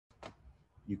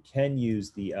you can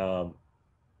use the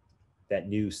that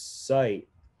new site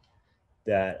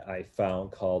that I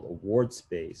found called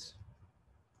Awardspace.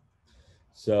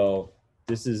 So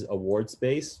this is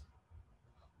Awardspace.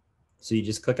 So you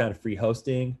just click on free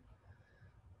hosting,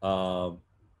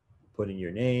 put in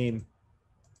your name,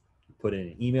 put in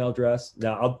an email address.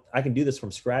 Now I can do this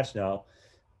from scratch now.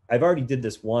 I've already did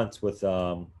this once with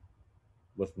my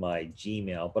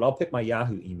Gmail, but I'll pick my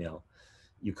Yahoo email.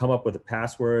 You come up with a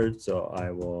password, so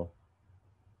I will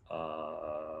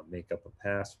make up a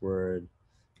password.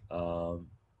 So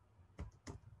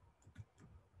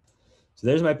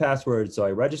there's my password. So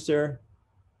I register.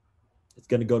 It's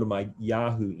going to go to my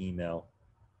Yahoo email.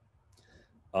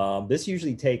 This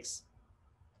usually takes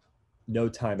no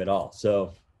time at all.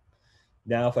 So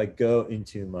now if I go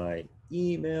into my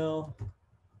email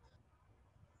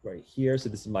right here, so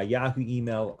this is my Yahoo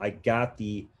email, I got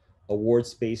the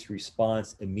Awardspace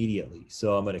response immediately.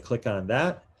 So I'm going to click on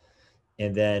that.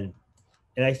 And then,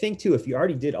 and I think too, if you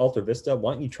already did Alta Vista,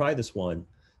 why don't you try this one?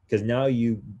 Because now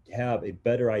you have a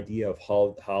better idea of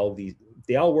how these,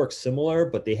 they all work similar,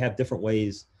 but they have different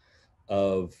ways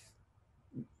of,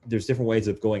 there's different ways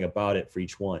of going about it for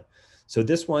each one. So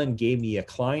this one gave me a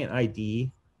client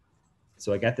ID.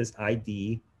 So I got this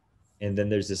ID, and then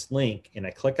there's this link, and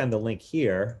I click on the link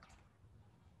here,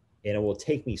 and it will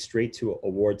take me straight to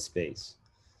Awardspace.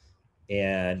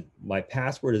 And my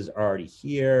password is already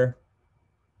here.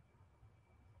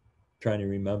 Trying to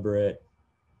remember it.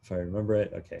 If I remember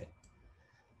it, okay.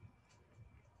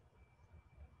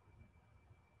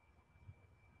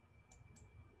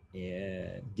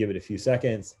 And give it a few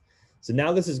seconds. So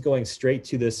now this is going straight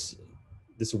to this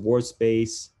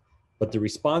Awardspace, but the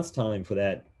response time for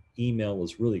that email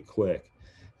was really quick.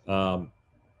 And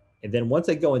then once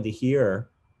I go into here,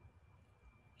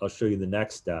 I'll show you the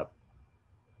next step.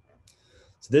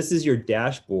 So this is your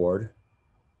dashboard.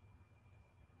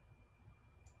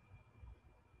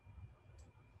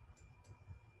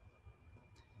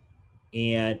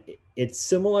 And it's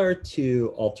similar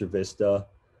to Alta Vista,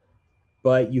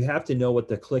 but you have to know what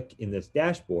to click in this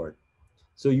dashboard.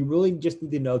 So you really just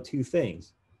need to know two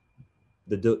things.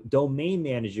 The domain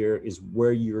manager is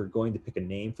where you're going to pick a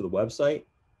name for the website,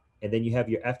 and then you have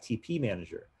your FTP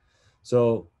manager.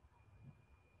 So,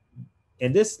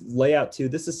 and this layout too,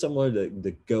 this is similar to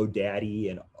the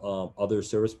GoDaddy and other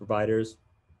service providers.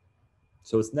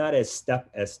 So it's not as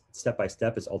step by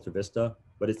step as Alta Vista,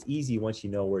 but it's easy once you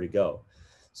know where to go.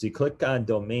 So you click on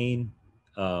domain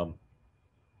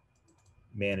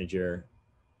manager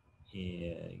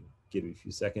and give it a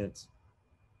few seconds.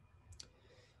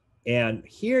 And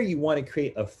here you want to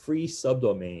create a free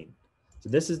subdomain. So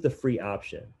this is the free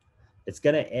option. It's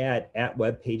going to add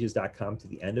 @webpages.com to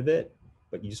the end of it,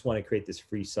 but you just want to create this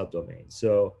free subdomain.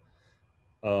 So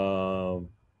I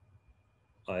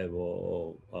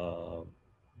will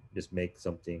just make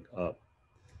something up.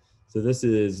 So this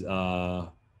is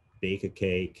bake a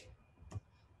cake.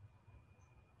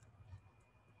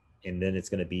 And then it's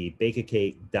going to be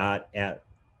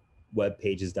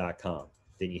bakeacake.@webpages.com.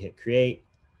 Then you hit create.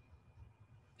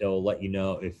 It'll let you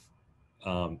know if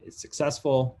it's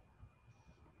successful.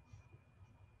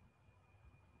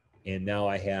 And now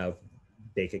I have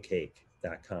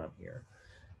bakeacake.com here.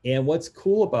 And what's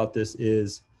cool about this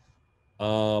is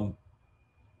I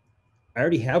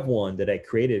already have one that I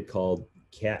created called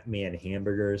Catman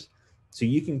Hamburgers. So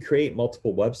you can create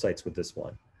multiple websites with this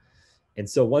one. And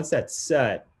so once that's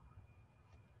set,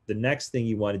 the next thing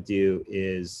you want to do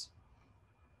is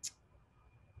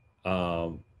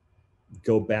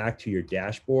go back to your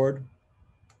dashboard.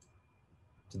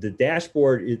 So the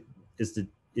dashboard is the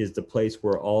place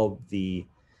where all the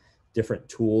different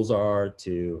tools are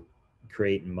to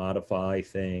create and modify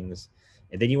things.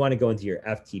 And then you want to go into your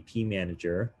FTP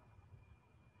manager.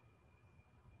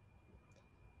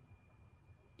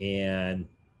 And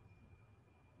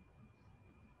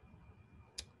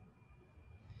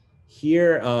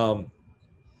here,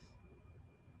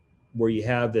 where you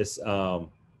have this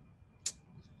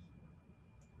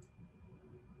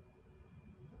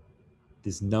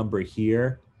this number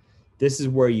here, this is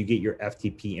where you get your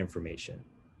FTP information.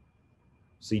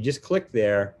 So you just click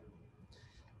there,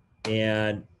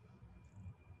 and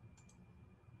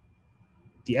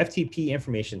the FTP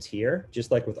information's here,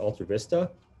 just like with Alta Vista.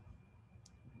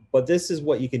 But this is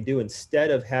what you can do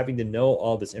instead of having to know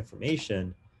all this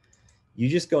information. You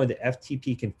just go into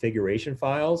FTP configuration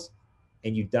files,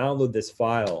 and you download this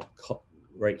file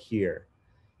right here.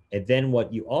 And then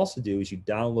what you also do is you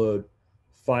download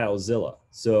FileZilla.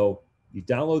 So you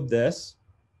download this,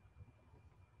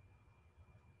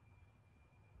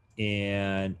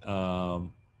 and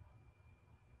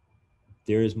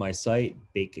There's my site,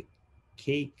 bake a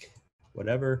cake,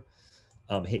 whatever.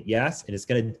 Hit yes, and it's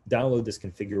going to download this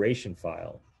configuration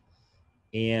file.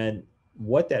 And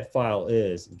what that file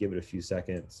is, give it a few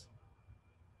seconds.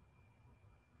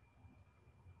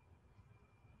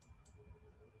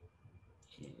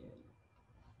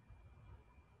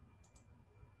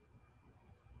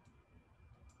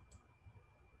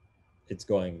 It's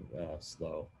going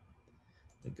slow.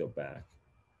 Let me go back.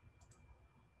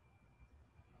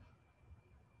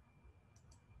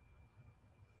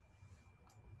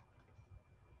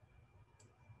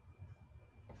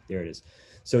 There it is.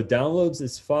 So it downloads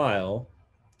this file,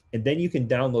 and then you can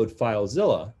download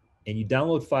FileZilla, and you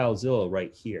download FileZilla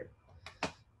right here.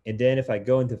 And then if I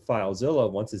go into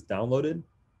FileZilla, once it's downloaded,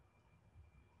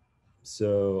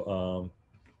 so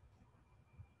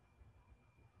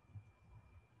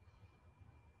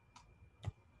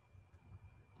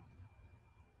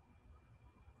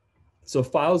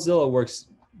FileZilla works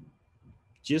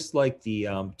just like the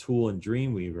tool in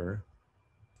Dreamweaver.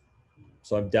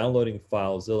 So I'm downloading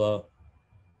FileZilla,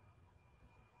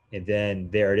 and then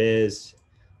there it is.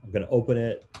 I'm going to open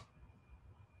it.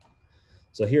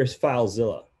 So here's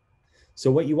FileZilla. So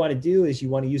what you want to do is you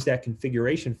want to use that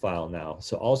configuration file now.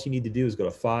 So all you need to do is go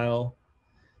to File,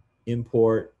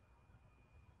 Import.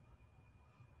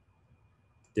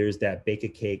 There's that Bake a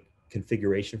Cake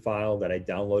configuration file that I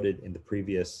downloaded in the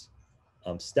previous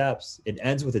steps. It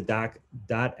ends with a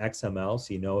 .xml,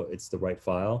 so you know it's the right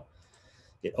file.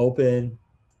 Hit open,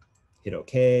 hit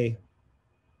OK.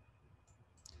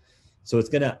 So it's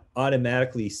going to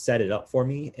automatically set it up for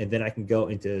me, and then I can go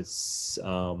into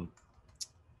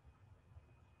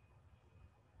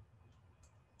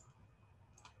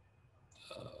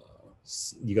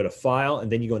you go to File,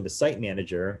 and then you go into Site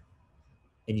Manager,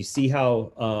 and you see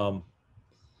how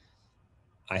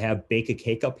I have Bake a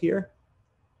Cake up here.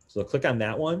 So I'll click on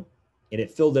that one, and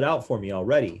it filled it out for me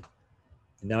already.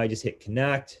 And now I just hit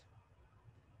connect,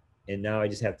 and now I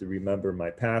just have to remember my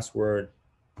password.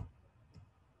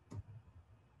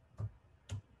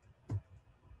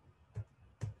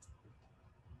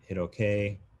 Hit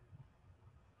OK.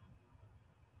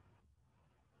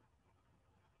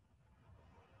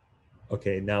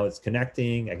 Okay, now it's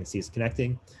connecting. I can see it's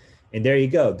connecting. And there you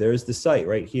go. There's the site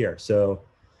right here. So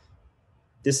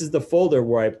this is the folder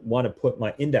where I want to put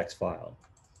my index file.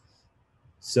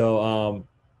 So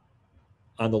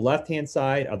on the left-hand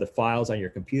side are the files on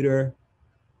your computer.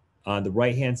 On the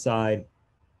right-hand side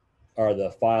are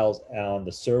the files on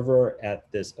the server at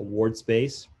this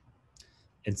Awardspace.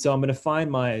 And so I'm going to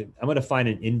find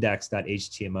an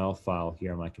index.html file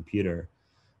here on my computer.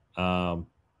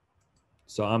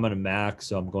 So I'm on a Mac,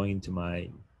 so I'm going into my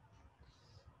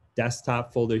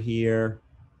desktop folder here.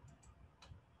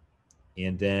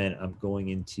 And then I'm going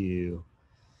into,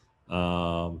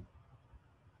 let's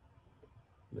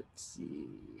see,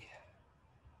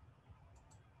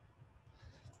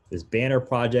 this banner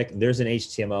project, and there's an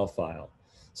HTML file.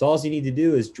 So all you need to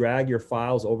do is drag your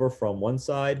files over from one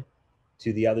side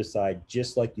to the other side,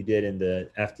 just like you did in the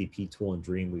FTP tool in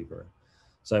Dreamweaver.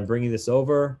 So I'm bringing this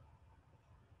over,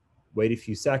 wait a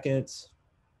few seconds.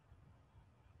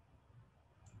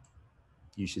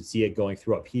 You should see it going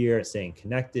through up here, saying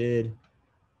connected.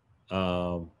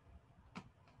 Let's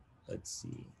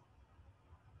see.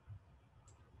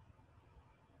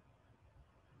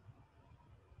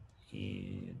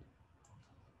 And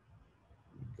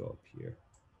go up here.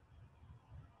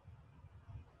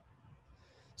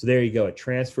 So there you go. It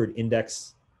transferred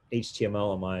index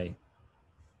HTML on my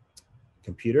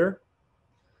computer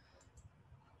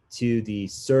to the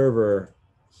server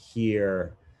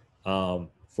here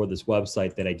for this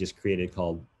website that I just created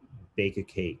called Bake a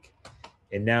Cake.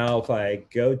 And now if I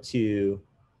go to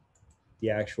the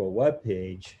actual web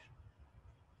page,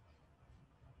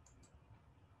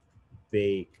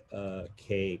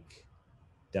 bakeacake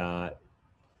dot,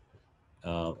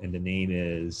 and the name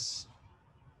is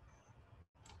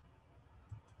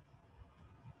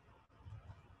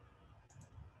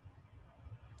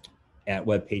at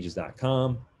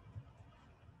webpages.com.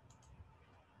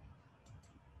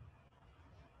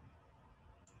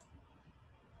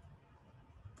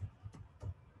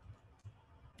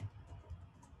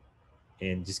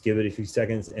 And just give it a few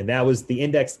seconds. And that was the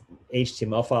index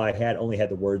HTML file I had, only had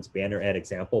the words banner ad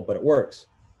example, but it works.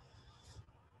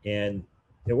 And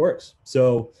it works.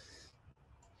 So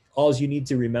all you need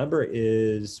to remember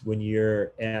is when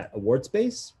you're at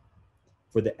Awardspace,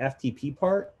 for the FTP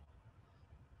part,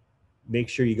 make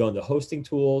sure you go into hosting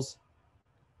tools,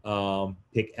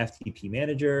 pick FTP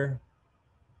manager.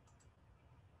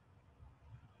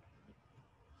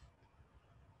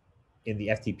 in the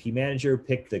FTP manager,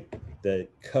 pick the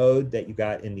code that you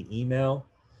got in the email,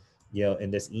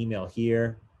 in this email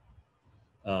here,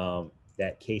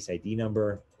 that case ID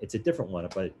number. It's a different one,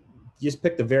 but you just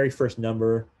pick the very first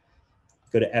number,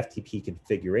 go to FTP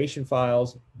configuration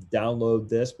files, download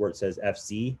this where it says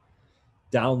FZ,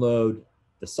 download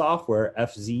the software.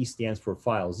 FZ stands for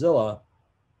FileZilla,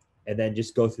 and then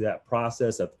just go through that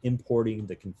process of importing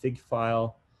the config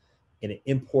file, and it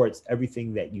imports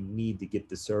everything that you need to get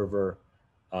the server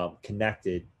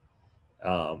connected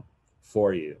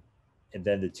for you. And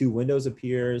then the two windows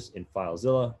appears in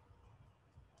FileZilla.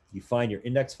 You find your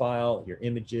index file, your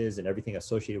images, and everything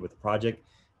associated with the project,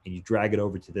 and you drag it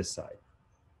over to this side.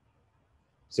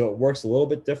 So it works a little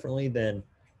bit differently than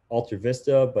Alta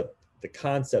Vista, but the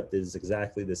concept is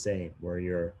exactly the same, where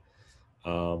you're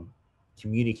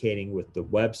communicating with the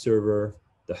web server,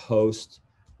 the host,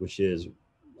 which is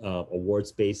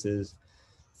Awardspaces,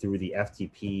 through the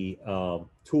FTP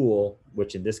tool,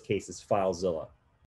 which in this case is FileZilla.